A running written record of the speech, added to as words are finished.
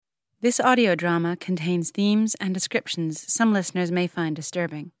This audio drama contains themes and descriptions some listeners may find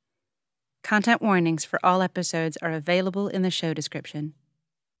disturbing. Content warnings for all episodes are available in the show description.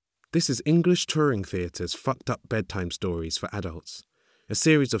 This is English Touring Theatre's Fucked Up Bedtime Stories for Adults, a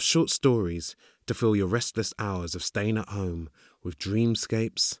series of short stories to fill your restless hours of staying at home with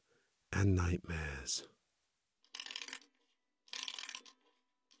dreamscapes and nightmares.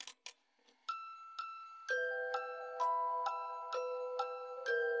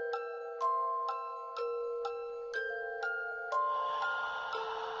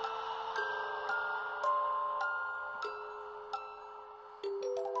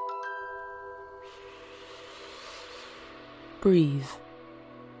 Breathe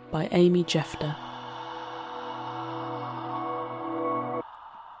by Amy Jeffter.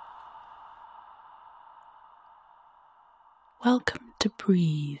 Welcome to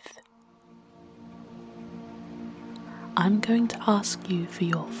Breathe. I'm going to ask you for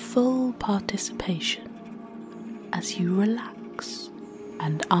your full participation as you relax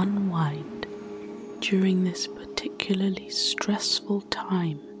and unwind during this particularly stressful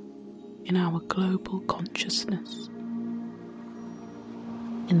time in our global consciousness.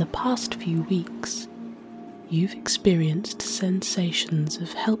 In the past few weeks, you've experienced sensations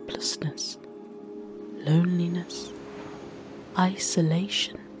of helplessness, loneliness,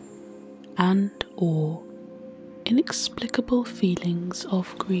 isolation, and/or inexplicable feelings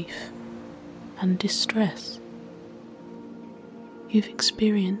of grief and distress. You've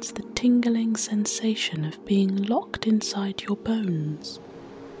experienced the tingling sensation of being locked inside your bones.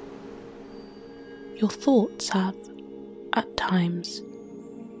 Your thoughts have, at times,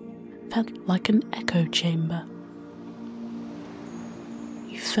 felt like an echo chamber.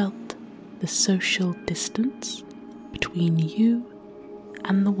 You felt the social distance between you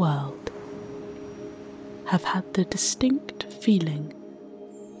and the world, have had the distinct feeling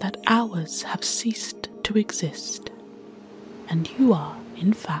that hours have ceased to exist, and you are,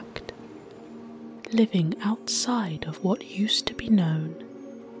 in fact, living outside of what used to be known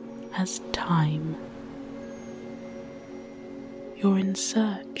as time. You're in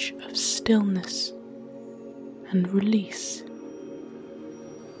search of stillness and release,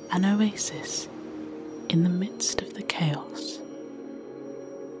 an oasis in the midst of the chaos.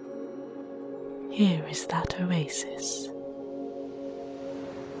 Here is that oasis.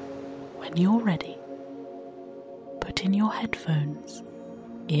 When you're ready, put in your headphones,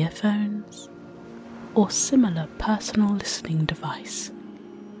 earphones, or similar personal listening device.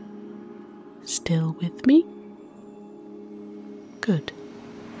 Still with me? Good.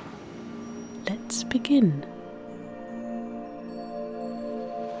 Let's begin.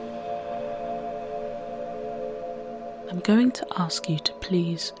 I'm going to ask you to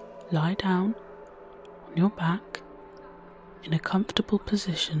please lie down on your back in a comfortable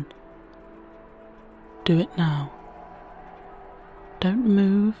position. Do it now. Don't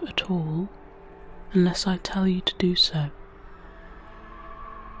move at all unless I tell you to do so.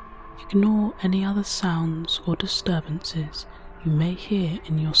 Ignore any other sounds or disturbances you may hear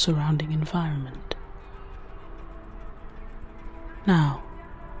in your surrounding environment. Now,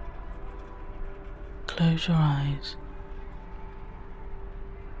 close your eyes.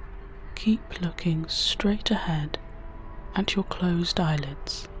 Keep looking straight ahead at your closed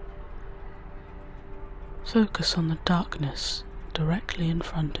eyelids. Focus on the darkness directly in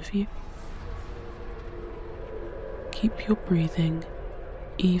front of you. Keep your breathing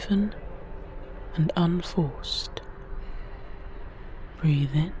even and unforced.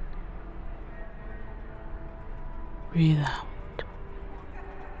 Breathe in, breathe out.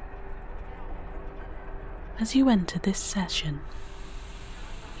 As you enter this session,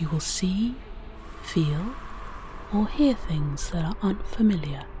 you will see, feel, or hear things that are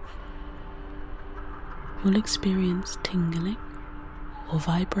unfamiliar. You'll experience tingling or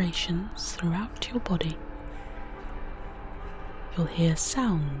vibrations throughout your body. You'll hear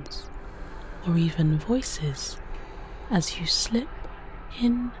sounds or even voices as you slip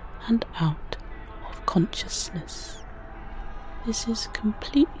in and out of consciousness. This is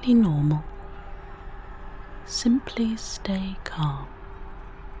completely normal. Simply stay calm.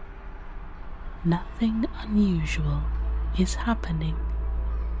 Nothing unusual is happening.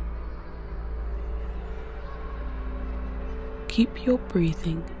 Keep your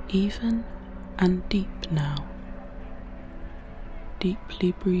breathing even and deep now.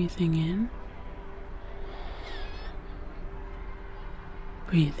 Deeply breathing in,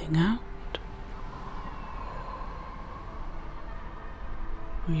 breathing out,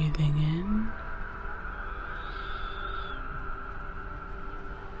 breathing in.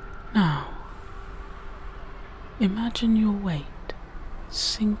 Now, imagine your weight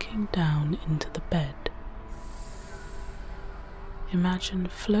sinking down into the bed. Imagine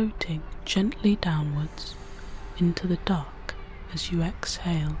floating gently downwards into the dark as you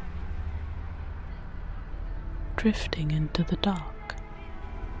exhale, drifting into the dark,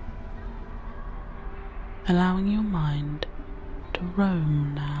 allowing your mind to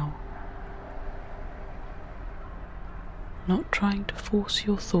roam now, not trying to force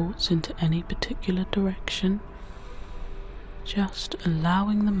your thoughts into any particular direction, just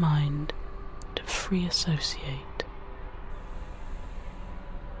allowing the mind to free associate.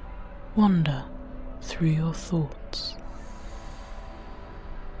 Wander through your thoughts.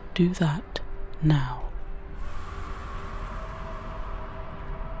 Do that now.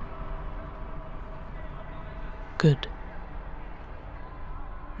 Good.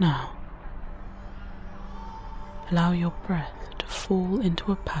 Now, allow your breath to fall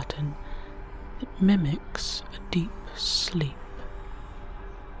into a pattern that mimics a deep sleep.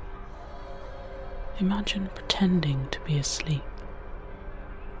 Imagine pretending to be asleep.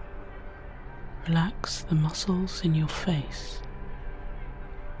 Relax the muscles in your face.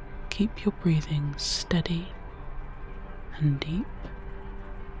 Keep your breathing steady and deep.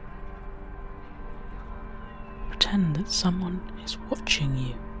 Pretend that someone is watching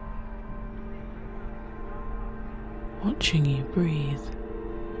you breathe,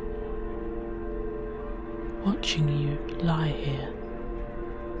 watching you lie here.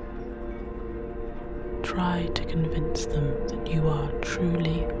 Try to convince them that you are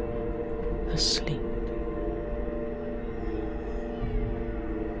truly asleep,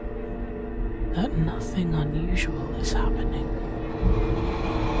 that nothing unusual is happening.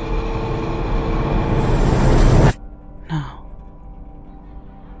 Now,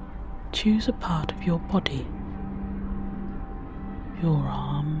 choose a part of your body, your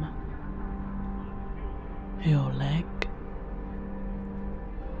arm, your leg,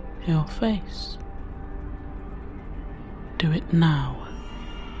 your face. Do it now.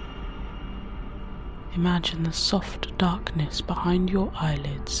 Imagine the soft darkness behind your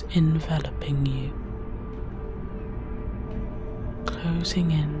eyelids enveloping you, closing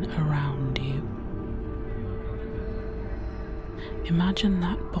in around you. Imagine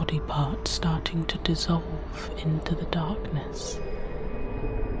that body part starting to dissolve into the darkness,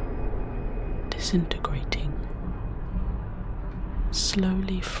 disintegrating,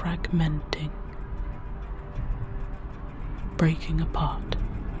 slowly fragmenting, breaking apart.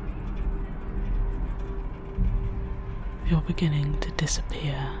 You're beginning to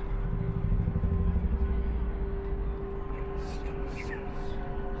disappear.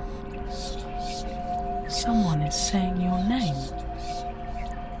 Someone is saying your name.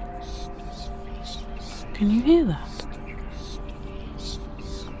 Can you hear that?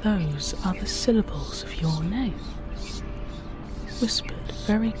 Those are the syllables of your name, whispered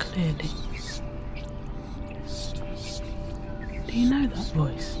very clearly. Do you know that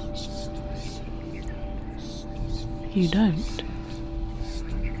voice? You don't.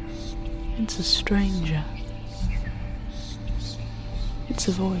 It's a stranger. It's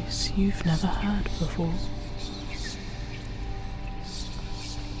a voice you've never heard before.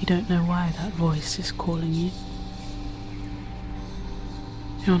 You don't know why that voice is calling you.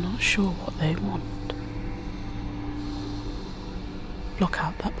 You're not sure what they want. Block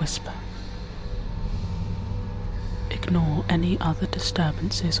out that whisper. Ignore any other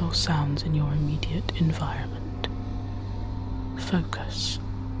disturbances or sounds in your immediate environment. Focus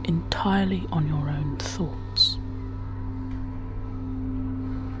entirely on your own thoughts.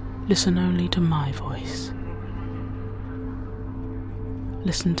 Listen only to my voice.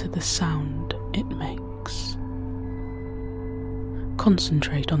 Listen to the sound it makes.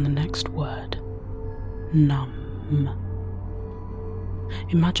 Concentrate on the next word. Numb.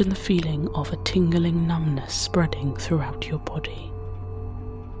 Imagine the feeling of a tingling numbness spreading throughout your body.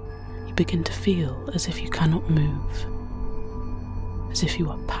 You begin to feel as if you cannot move, as if you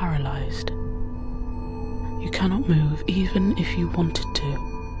are paralyzed. You cannot move even if you wanted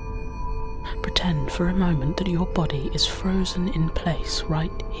to. Pretend for a moment that your body is frozen in place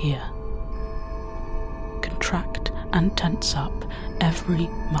right here. Contract and tense up every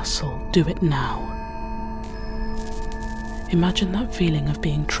muscle. Do it now. Imagine that feeling of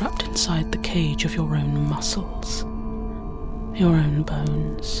being trapped inside the cage of your own muscles, your own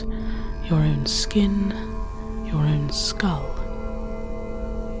bones, your own skin, your own skull.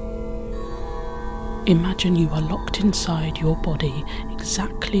 Imagine you are locked inside your body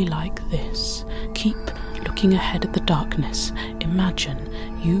exactly like this. Keep looking ahead at the darkness. Imagine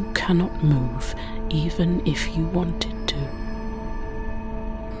you cannot move even if you wanted to.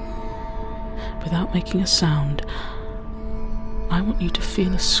 Without making a sound, I want you to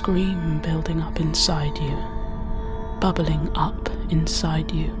feel a scream building up inside you, bubbling up inside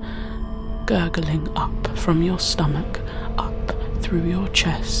you, gurgling up from your stomach, up through your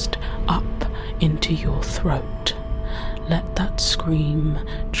chest, up into your throat. Let that scream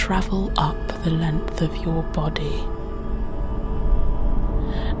travel up the length of your body.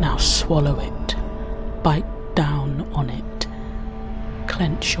 Now swallow it, bite down on it,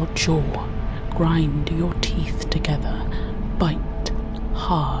 clench your jaw, grind your teeth together, bite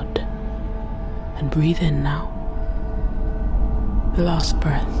hard, and breathe in now. The last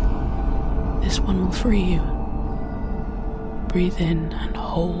breath. This one will free you. Breathe in and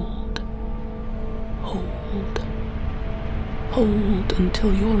hold. Hold. Hold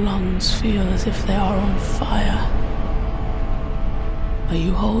until your lungs feel as if they are on fire. Are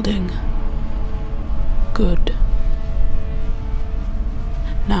you holding? Good.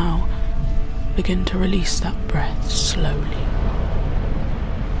 Now, begin to release that breath slowly.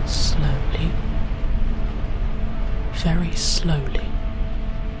 Slowly. Very slowly.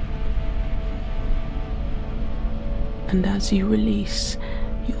 And as you release,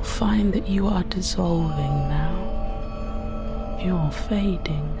 you'll find that you are dissolving now. You're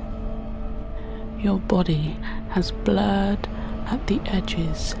fading. Your body has blurred at the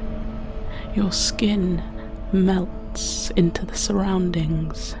edges. Your skin melts into the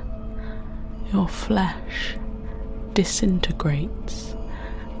surroundings. Your flesh disintegrates,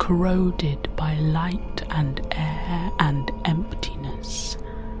 corroded by light and air and emptiness.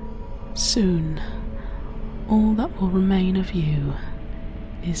 Soon, all that will remain of you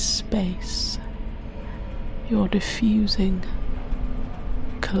is space. You're diffusing,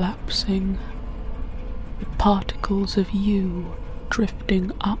 collapsing, the particles of you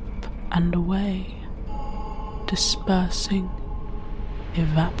drifting up and away, dispersing,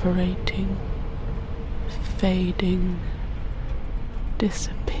 evaporating, fading,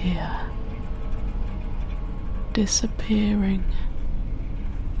 disappearing,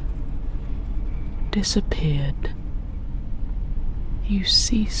 disappeared. You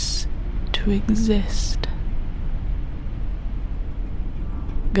cease to exist.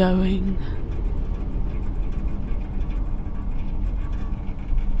 Going,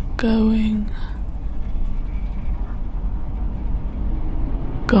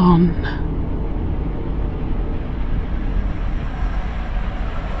 gone.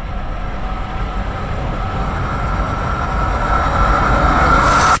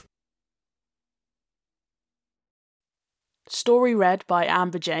 Story read by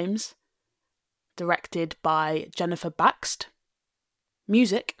Amber James. Directed by Jennifer Baxt.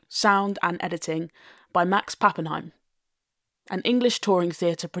 Music, sound and editing by Max Pappenheim. An English Touring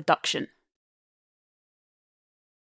Theatre production.